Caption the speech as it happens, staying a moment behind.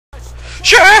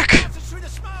Shaq!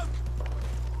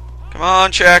 Come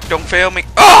on, Shaq, don't fail me.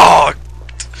 Oh!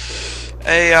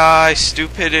 AI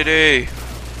stupidity.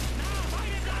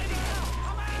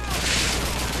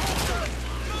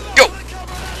 Go!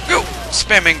 Go!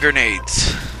 Spamming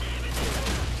grenades.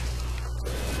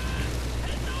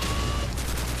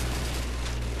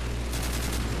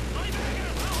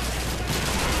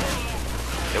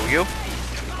 There we go.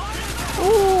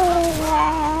 Ooh.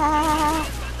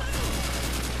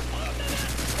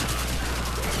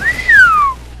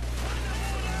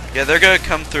 Yeah, they're gonna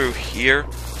come through here.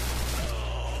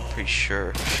 Pretty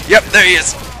sure. Yep, there he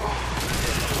is.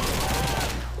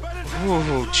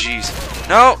 Oh, jeez.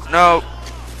 No, no.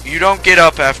 You don't get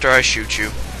up after I shoot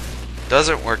you.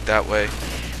 Doesn't work that way.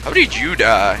 How did you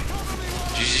die?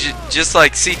 Did you just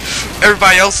like see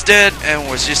everybody else dead and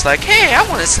was just like, hey, I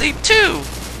want to sleep too?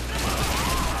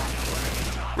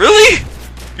 Really?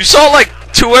 You saw like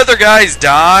 2 other guys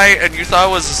die and you thought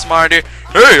it was a smart idea?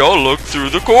 Hey, I'll look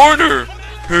through the corner.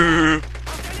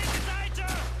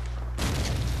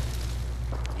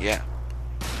 Yeah.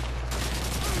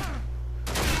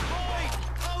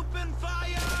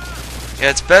 Yeah,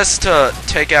 it's best to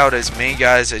take out as many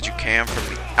guys as you can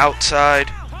from the outside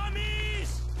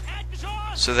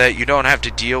so that you don't have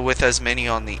to deal with as many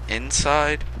on the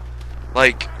inside.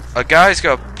 Like, a guy's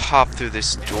gonna pop through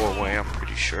this doorway, I'm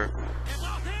pretty sure.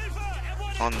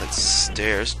 On the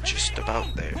stairs, just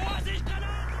about there.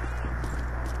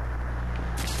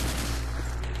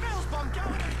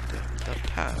 The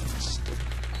past.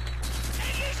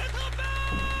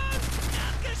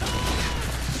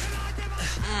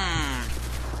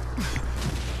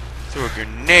 Threw a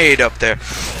grenade up there.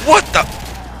 What the?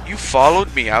 You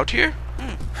followed me out here?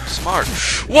 Smart.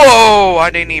 Whoa! I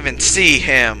didn't even see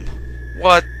him.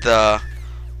 What the?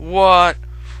 What?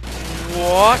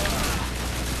 What?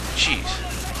 Jeez.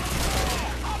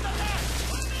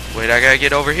 Wait, I gotta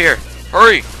get over here.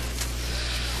 Hurry!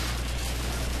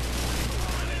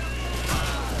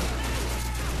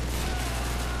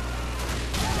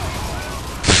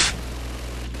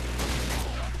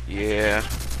 Yeah.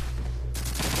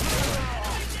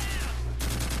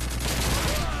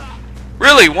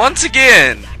 Really, once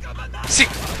again. See,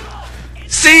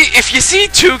 if you see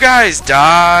 2 guys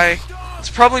die, it's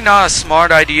probably not a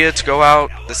smart idea to go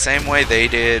out the same way they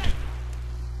did.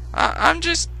 I'm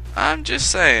just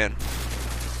saying.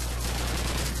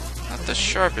 Not the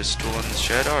sharpest tool in the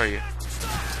shed, are you?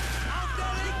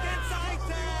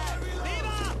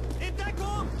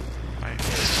 Right.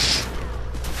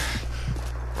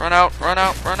 Run out, run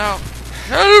out, run out.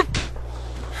 Help!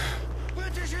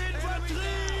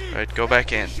 Alright, go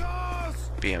back in.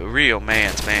 Be a real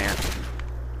man's man.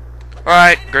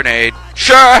 Alright, grenade.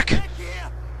 Shark!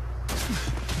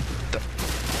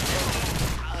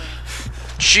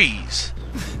 Jeez.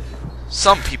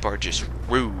 Some people are just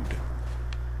rude.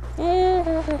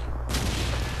 Ooh.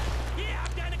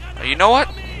 You know what?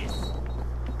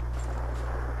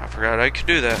 I forgot I could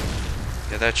do that.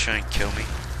 Yeah, that shouldn't kill me.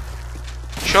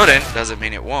 Shouldn't, doesn't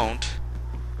mean it won't.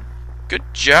 Good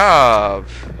job.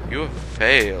 You have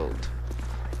failed.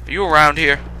 Are you around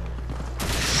here?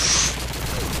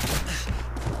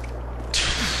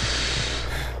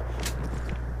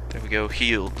 There we go,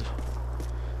 healed.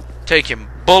 Taking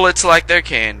bullets like they're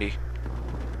candy.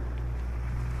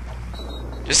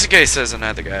 Just in case there's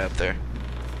another guy up there.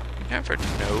 You never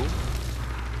know.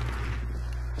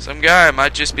 Some guy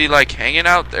might just be like hanging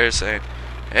out there saying,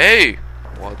 hey,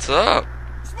 what's up?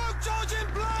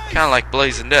 Kinda like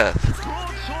Blazing Death.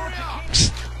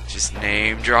 Just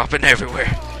name dropping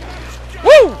everywhere.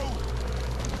 Woo!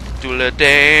 Do a little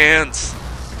dance.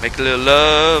 Make a little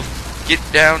love. Get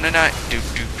down tonight. Do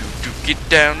do do do. Get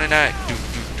down tonight. Do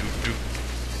do do do.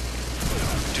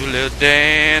 Do a little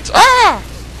dance. Ah!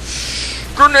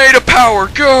 Grenade of power.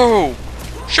 Go!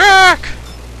 Shaq!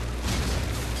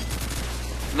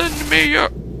 Lend me your...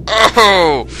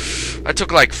 Oh! I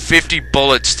took like 50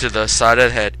 bullets to the side of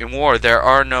the head. In war, there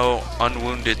are no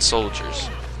unwounded soldiers.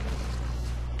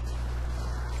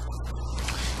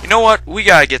 You know what? We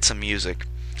gotta get some music.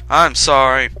 I'm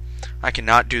sorry. I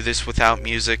cannot do this without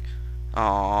music.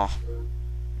 Aww.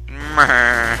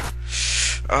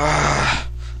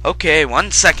 Okay,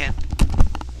 1 second.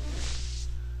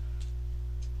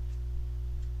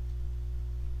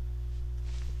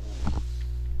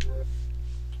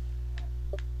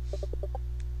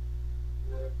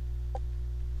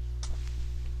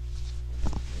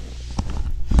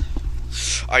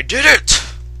 I did it!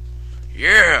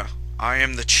 Yeah, I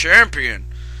am the champion.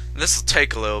 This will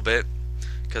take a little bit,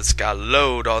 because it's got to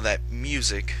load all that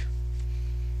music.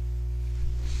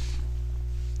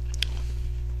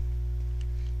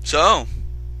 So,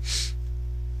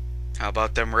 How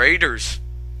about them Raiders?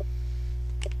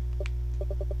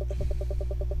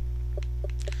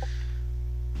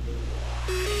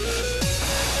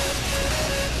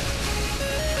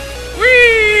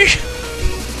 Whee!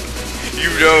 You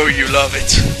know you love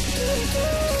it.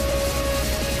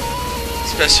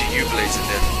 Especially you, Blazing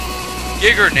Death.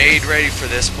 Get a grenade ready for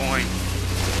this point.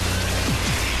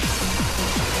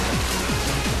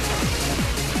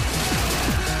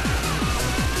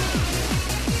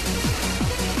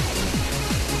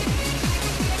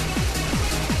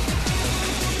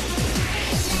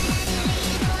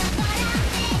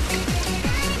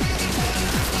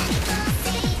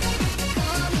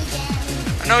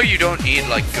 I know you don't need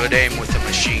like good aim with a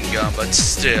machine gun, but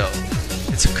still,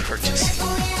 it's a courtesy.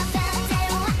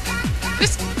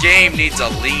 This game needs a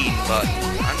lean button,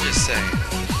 I'm just saying.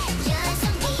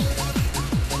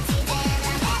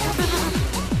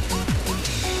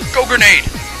 Go grenade!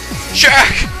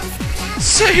 Jack!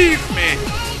 Save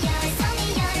me!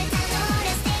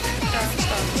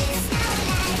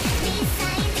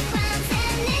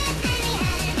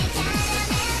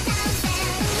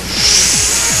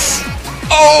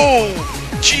 Oh!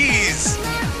 Jeez!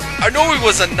 I know he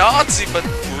was a Nazi, but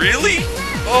really?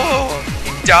 Oh!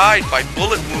 He died by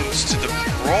bullet wounds to the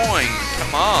groin.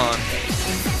 Come on. To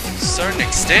a certain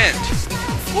extent.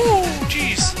 Ooh,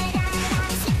 jeez.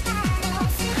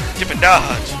 Dip and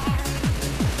dodge.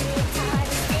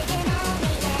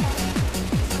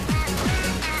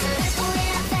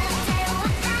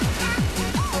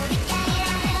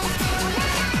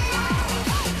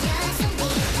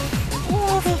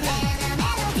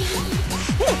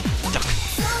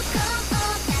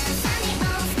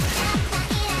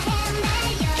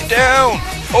 Down!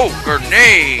 Oh,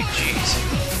 grenade! Jeez.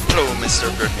 Hello,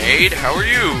 Mr. Grenade. How are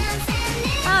you?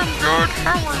 I'm good.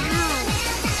 How are you?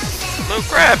 A little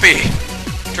crappy.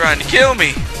 Trying to kill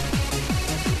me.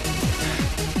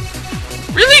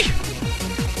 Really?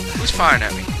 Who's firing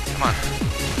at me? Come on.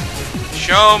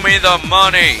 Show me the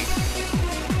money.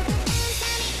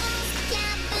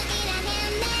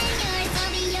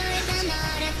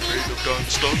 Gun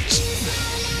stunts.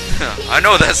 I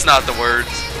know that's not the words.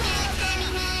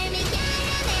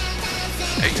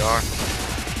 There you are.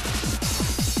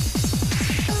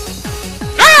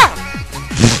 Ah!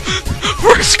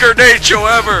 Worst grenade show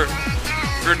ever!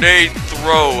 Grenade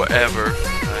throw ever.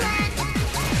 I mean.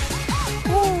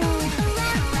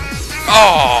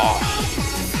 Oh!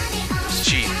 It's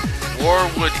cheap. War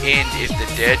would end if the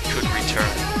dead could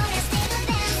return.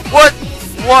 What?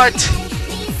 What?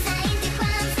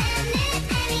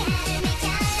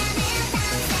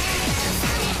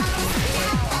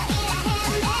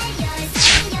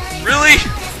 Really?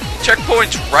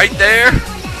 Checkpoint's right there? Really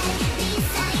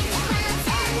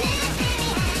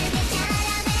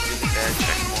bad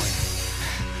checkpoint.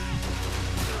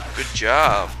 Good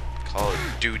job, Call of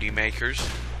Duty makers.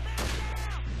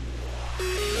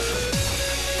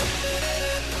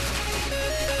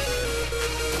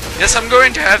 Yes, I'm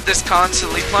going to have this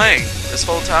constantly playing this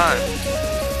whole time.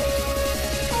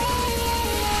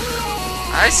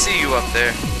 I see you up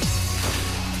there.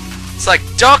 It's like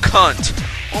Duck Hunt!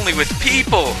 Only with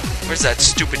people! Where's that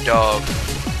stupid dog?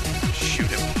 Shoot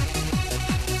him.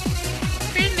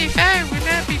 Friendly fire will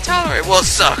not be tolerated. Well,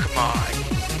 suck mine.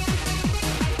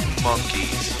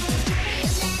 Monkeys.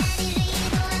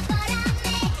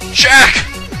 Jack!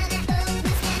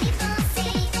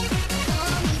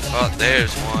 Oh,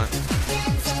 there's one.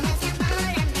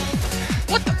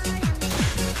 What the?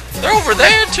 They're over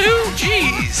there too?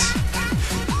 Jeez.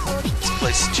 This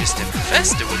place is just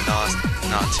infested with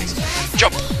Nazis.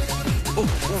 Jump! Ooh, ooh,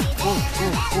 ooh,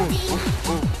 ooh, ooh,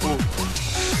 ooh, ooh.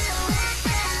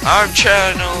 I'm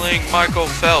channeling Michael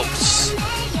Phelps.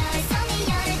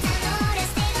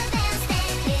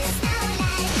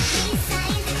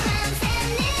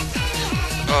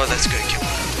 Oh, that's gonna kill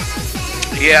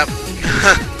me. Yep.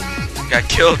 Got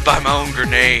killed by my own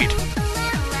grenade.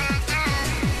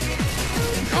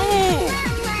 No!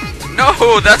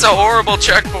 No, that's a horrible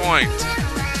checkpoint.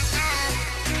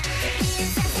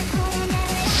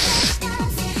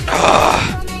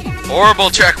 Horrible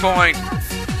checkpoint.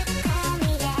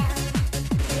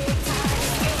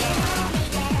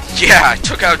 Yeah, I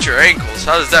took out your ankles.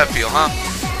 How does that feel, huh?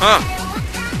 Huh?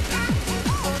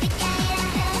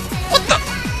 What the?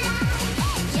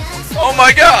 Oh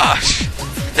my gosh!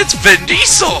 It's Vin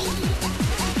Diesel!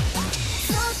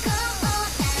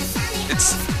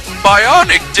 It's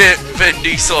Bionic Vin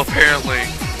Diesel, apparently.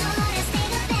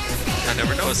 I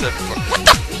never noticed that before. What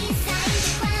the?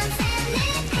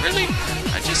 Really?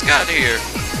 I just got here.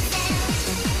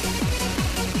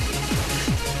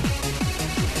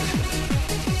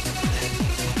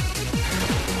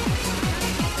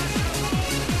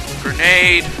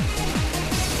 grenade.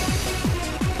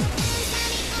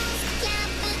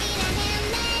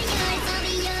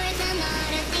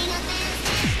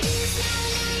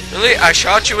 Really? I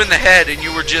shot you in the head and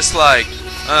you were just like,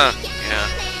 yeah.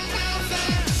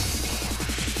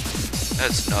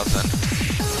 That's nothing.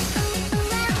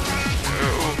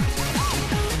 Oh.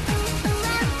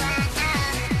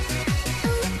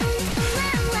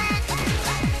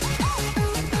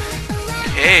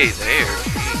 Hey there.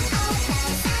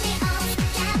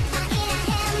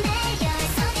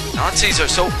 Nazis are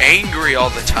so angry all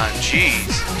the time,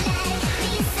 jeez.